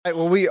Right,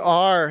 well, we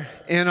are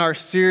in our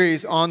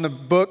series on the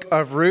book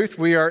of Ruth.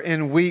 We are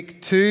in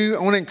week 2.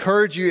 I want to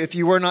encourage you, if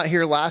you were not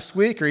here last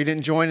week or you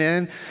didn't join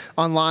in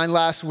online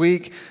last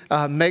week,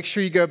 make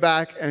sure you go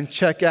back and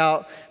check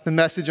out the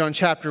message on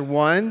chapter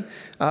 1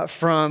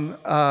 from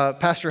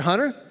Pastor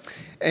Hunter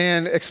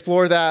and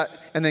explore that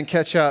and then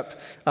catch up.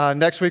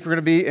 Next week, we're going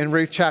to be in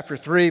Ruth chapter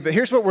 3. But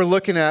here's what we're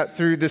looking at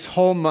through this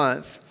whole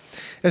month,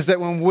 is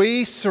that when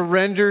we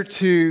surrender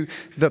to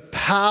the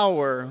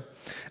power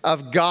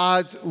of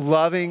God's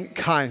loving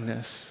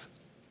kindness,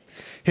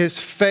 His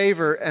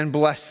favor and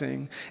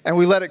blessing, and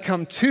we let it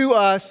come to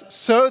us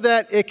so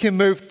that it can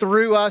move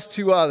through us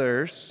to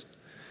others,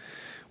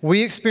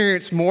 we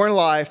experience more in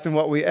life than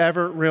what we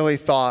ever really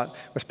thought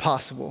was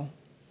possible.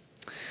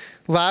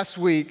 Last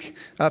week,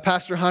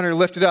 Pastor Hunter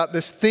lifted up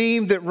this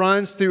theme that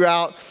runs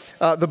throughout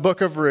the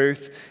book of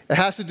Ruth. It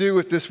has to do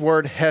with this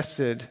word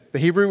hesed, the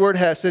Hebrew word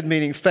hesed,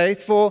 meaning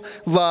faithful,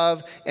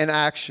 love, and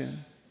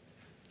action.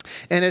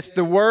 And it's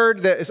the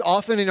word that is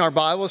often in our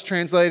Bibles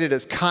translated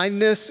as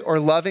kindness or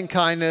loving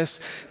kindness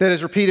that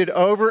is repeated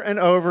over and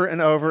over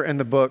and over in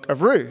the book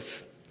of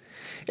Ruth.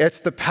 It's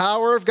the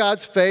power of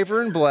God's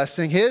favor and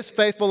blessing, His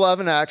faithful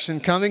love and action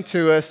coming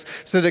to us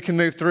so that it can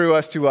move through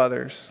us to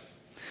others.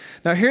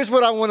 Now, here's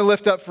what I want to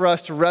lift up for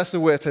us to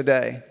wrestle with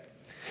today,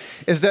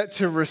 is that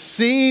to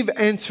receive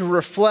and to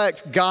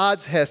reflect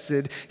God's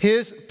hesed,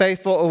 His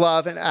faithful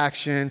love and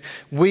action,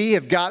 we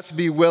have got to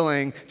be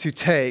willing to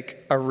take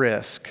a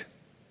risk.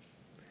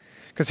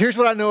 Because here's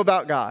what I know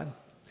about God.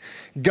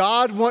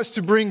 God wants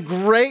to bring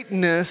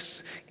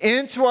greatness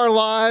into our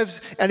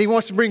lives, and He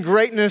wants to bring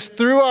greatness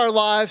through our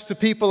lives to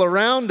people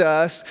around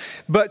us.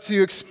 But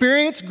to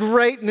experience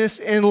greatness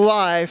in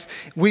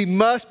life, we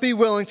must be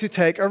willing to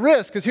take a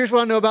risk. Because here's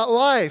what I know about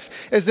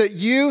life, is that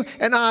you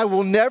and I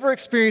will never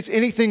experience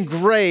anything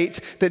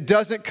great that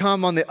doesn't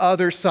come on the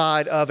other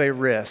side of a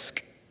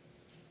risk.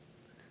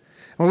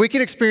 Well, we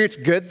can experience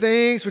good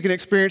things, we can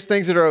experience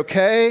things that are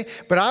okay,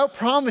 but I'll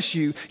promise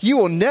you, you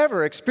will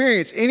never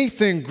experience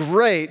anything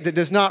great that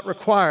does not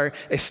require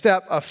a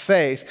step of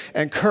faith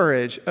and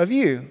courage of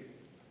you.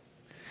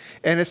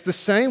 And it's the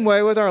same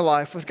way with our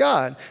life with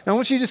God. Now, I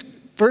want you to just,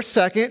 for a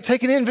second,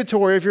 take an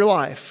inventory of your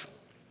life.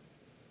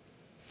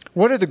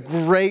 What are the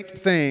great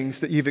things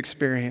that you've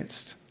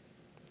experienced?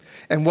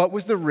 And what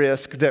was the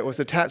risk that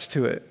was attached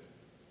to it?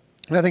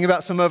 I think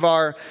about some of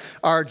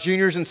our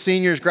juniors and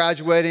seniors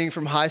graduating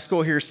from high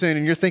school here soon,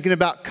 and you're thinking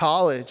about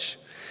college,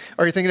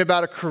 or you're thinking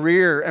about a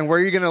career and where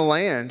you're going to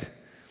land.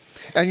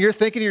 And you're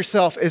thinking to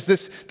yourself, is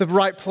this the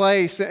right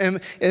place? Am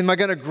I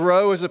going to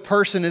grow as a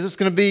person? Is this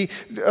going to be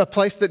a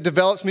place that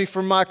develops me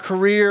for my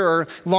career or